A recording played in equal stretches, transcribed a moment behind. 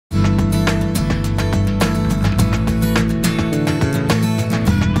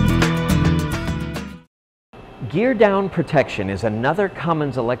Gear down protection is another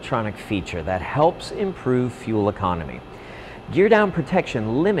Cummins electronic feature that helps improve fuel economy. Gear down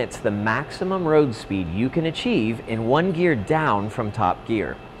protection limits the maximum road speed you can achieve in one gear down from top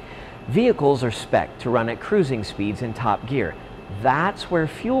gear. Vehicles are spec'd to run at cruising speeds in top gear. That's where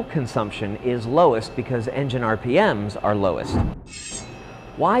fuel consumption is lowest because engine RPMs are lowest.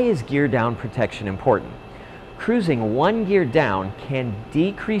 Why is gear down protection important? Cruising one gear down can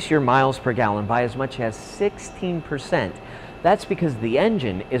decrease your miles per gallon by as much as 16%. That's because the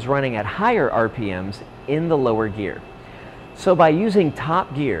engine is running at higher RPMs in the lower gear. So by using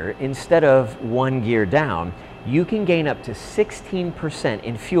top gear instead of one gear down, you can gain up to 16%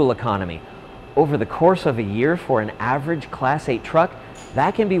 in fuel economy. Over the course of a year for an average Class 8 truck,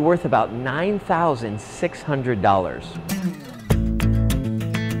 that can be worth about $9,600.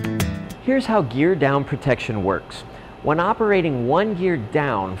 Here's how gear down protection works. When operating one gear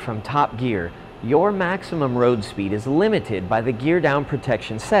down from top gear, your maximum road speed is limited by the gear down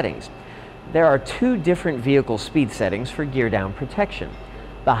protection settings. There are two different vehicle speed settings for gear down protection.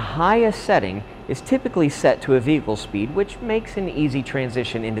 The highest setting is typically set to a vehicle speed, which makes an easy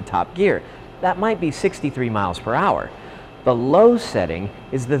transition into top gear. That might be 63 miles per hour. The low setting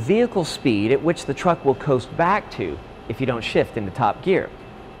is the vehicle speed at which the truck will coast back to if you don't shift into top gear.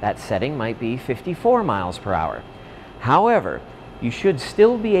 That setting might be 54 miles per hour. However, you should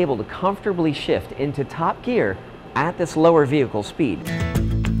still be able to comfortably shift into top gear at this lower vehicle speed.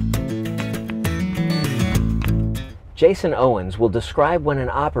 Jason Owens will describe when an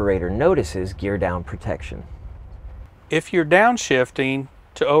operator notices gear down protection. If you're downshifting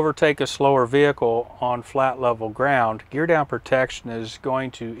to overtake a slower vehicle on flat level ground, gear down protection is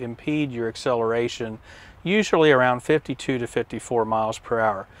going to impede your acceleration, usually around 52 to 54 miles per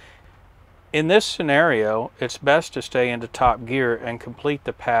hour. In this scenario, it's best to stay into top gear and complete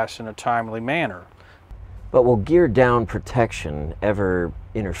the pass in a timely manner. But will gear down protection ever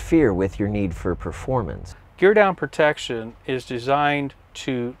interfere with your need for performance? Gear down protection is designed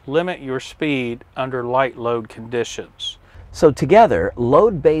to limit your speed under light load conditions. So together,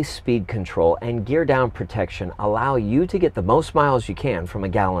 load-based speed control and gear down protection allow you to get the most miles you can from a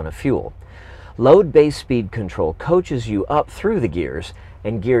gallon of fuel. Load-based speed control coaches you up through the gears,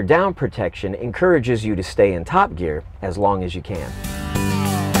 and gear down protection encourages you to stay in top gear as long as you can.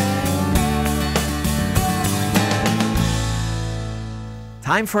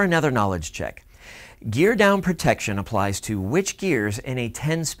 Time for another knowledge check. Gear down protection applies to which gears in a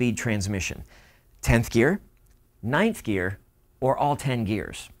 10-speed transmission? 10th gear, 9th gear, or all 10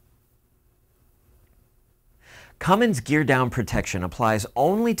 gears? Cummins gear down protection applies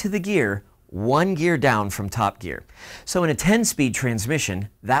only to the gear one gear down from top gear. So in a 10-speed transmission,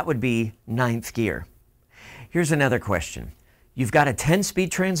 that would be 9th gear. Here's another question. You've got a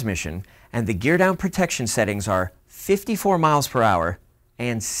 10-speed transmission and the gear down protection settings are 54 miles per hour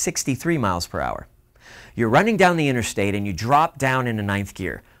and 63 miles per hour. You're running down the interstate and you drop down into 9th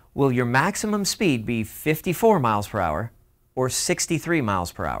gear. Will your maximum speed be 54 miles per hour or 63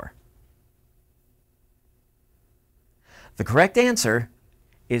 miles per hour? The correct answer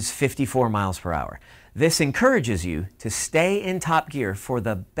is 54 miles per hour. This encourages you to stay in top gear for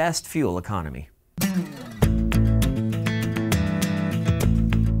the best fuel economy.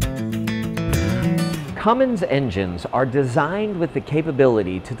 Cummins engines are designed with the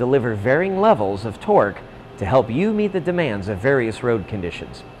capability to deliver varying levels of torque to help you meet the demands of various road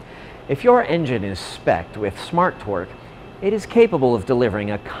conditions. If your engine is spec'd with smart torque, it is capable of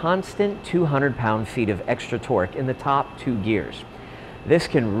delivering a constant 200 pound-feet of extra torque in the top two gears. This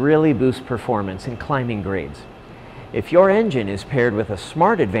can really boost performance in climbing grades. If your engine is paired with a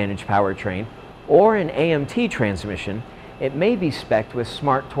Smart Advantage powertrain or an AMT transmission, it may be spec'd with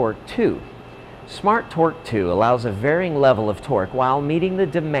Smart Torque 2. Smart Torque 2 allows a varying level of torque while meeting the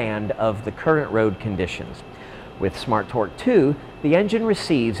demand of the current road conditions. With Smart Torque 2, the engine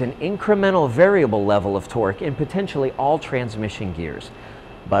receives an incremental variable level of torque in potentially all transmission gears,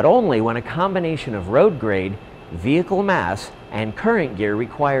 but only when a combination of road grade, vehicle mass, and current gear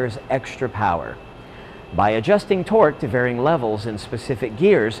requires extra power. By adjusting torque to varying levels in specific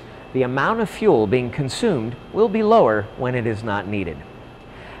gears, the amount of fuel being consumed will be lower when it is not needed.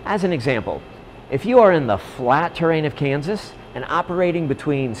 As an example, if you are in the flat terrain of Kansas and operating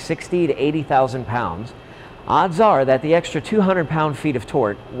between 60 to 80,000 pounds, odds are that the extra 200 pound-feet of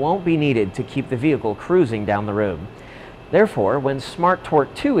torque won't be needed to keep the vehicle cruising down the road. Therefore, when Smart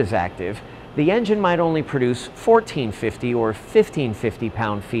Torque 2 is active, the engine might only produce 1450 or 1550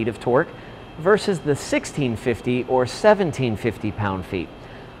 pound-feet of torque versus the 1650 or 1750 pound-feet.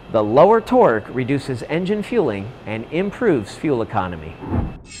 The lower torque reduces engine fueling and improves fuel economy.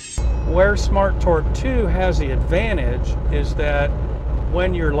 Where Smart Torque 2 has the advantage is that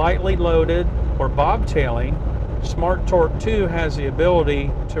when you're lightly loaded or bobtailing, Smart Torque 2 has the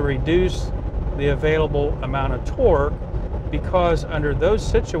ability to reduce the available amount of torque, because under those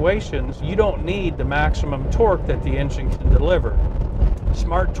situations you don't need the maximum torque that the engine can deliver.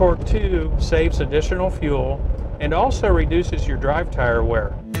 Smart Torque 2 saves additional fuel and also reduces your drive tire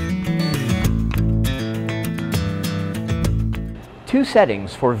wear. Two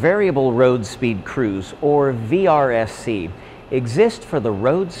settings for variable road speed cruise, or VRSC, exist for the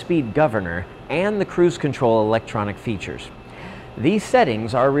road speed governor and the cruise control electronic features. These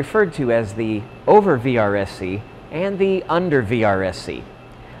settings are referred to as the over VRSC and the under VRSC.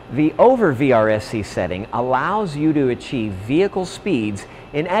 The over VRSC setting allows you to achieve vehicle speeds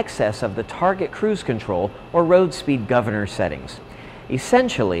in excess of the target cruise control or road speed governor settings.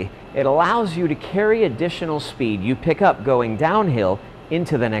 Essentially, it allows you to carry additional speed you pick up going downhill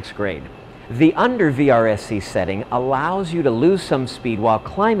into the next grade. The under VRSC setting allows you to lose some speed while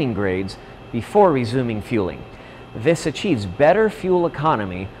climbing grades before resuming fueling. This achieves better fuel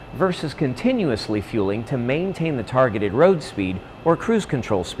economy versus continuously fueling to maintain the targeted road speed or cruise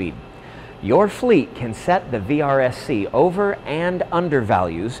control speed. Your fleet can set the VRSC over and under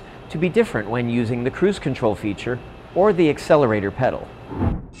values to be different when using the cruise control feature or the accelerator pedal.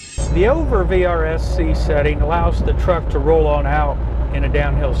 The over VRSC setting allows the truck to roll on out in a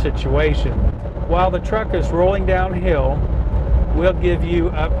downhill situation. While the truck is rolling downhill, we'll give you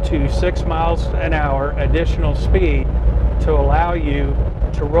up to 6 miles an hour additional speed to allow you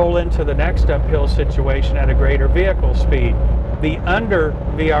to roll into the next uphill situation at a greater vehicle speed. The under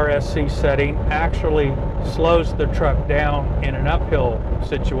VRSC setting actually slows the truck down in an uphill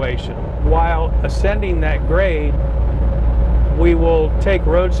situation. While ascending that grade, we will take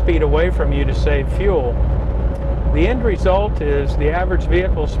road speed away from you to save fuel. The end result is the average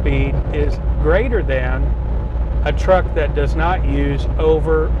vehicle speed is greater than a truck that does not use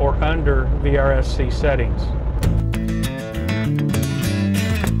over or under VRSC settings.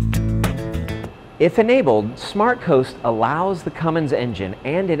 If enabled, Smart Coast allows the Cummins engine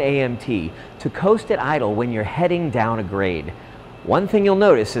and an AMT to coast at idle when you're heading down a grade. One thing you'll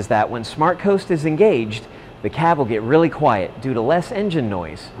notice is that when Smart Coast is engaged, the cab will get really quiet due to less engine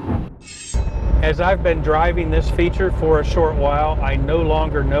noise. As I've been driving this feature for a short while, I no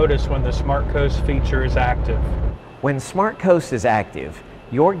longer notice when the Smart Coast feature is active. When Smart Coast is active,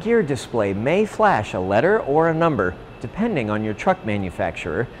 your gear display may flash a letter or a number, depending on your truck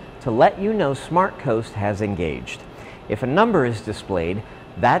manufacturer, to let you know Smart Coast has engaged. If a number is displayed,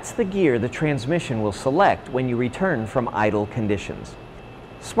 that's the gear the transmission will select when you return from idle conditions.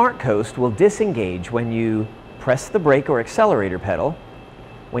 Smart Coast will disengage when you press the brake or accelerator pedal,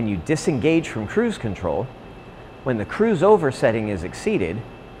 when you disengage from cruise control, when the cruise over setting is exceeded,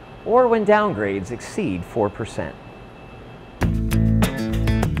 or when downgrades exceed 4%.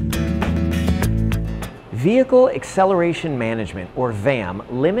 Vehicle Acceleration Management, or VAM,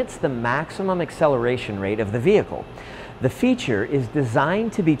 limits the maximum acceleration rate of the vehicle. The feature is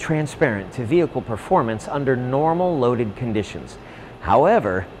designed to be transparent to vehicle performance under normal loaded conditions.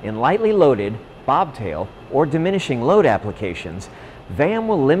 However, in lightly loaded, bobtail, or diminishing load applications, VAM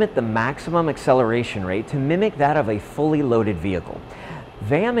will limit the maximum acceleration rate to mimic that of a fully loaded vehicle.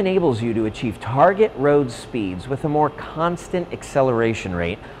 VAM enables you to achieve target road speeds with a more constant acceleration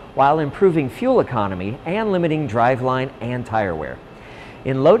rate while improving fuel economy and limiting driveline and tire wear.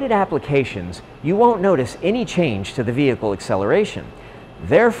 In loaded applications, you won't notice any change to the vehicle acceleration.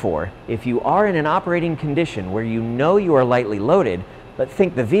 Therefore, if you are in an operating condition where you know you are lightly loaded, but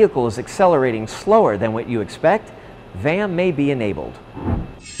think the vehicle is accelerating slower than what you expect, VAM may be enabled.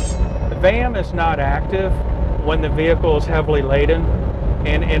 The VAM is not active when the vehicle is heavily laden,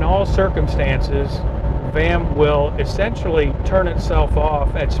 and in all circumstances, VAM will essentially turn itself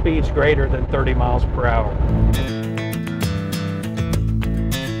off at speeds greater than 30 miles per hour.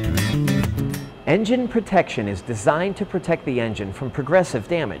 Engine protection is designed to protect the engine from progressive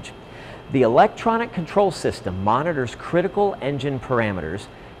damage. The electronic control system monitors critical engine parameters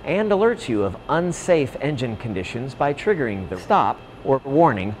and alerts you of unsafe engine conditions by triggering the stop or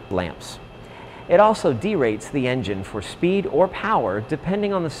warning lamps. It also derates the engine for speed or power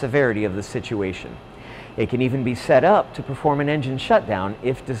depending on the severity of the situation. It can even be set up to perform an engine shutdown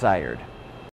if desired.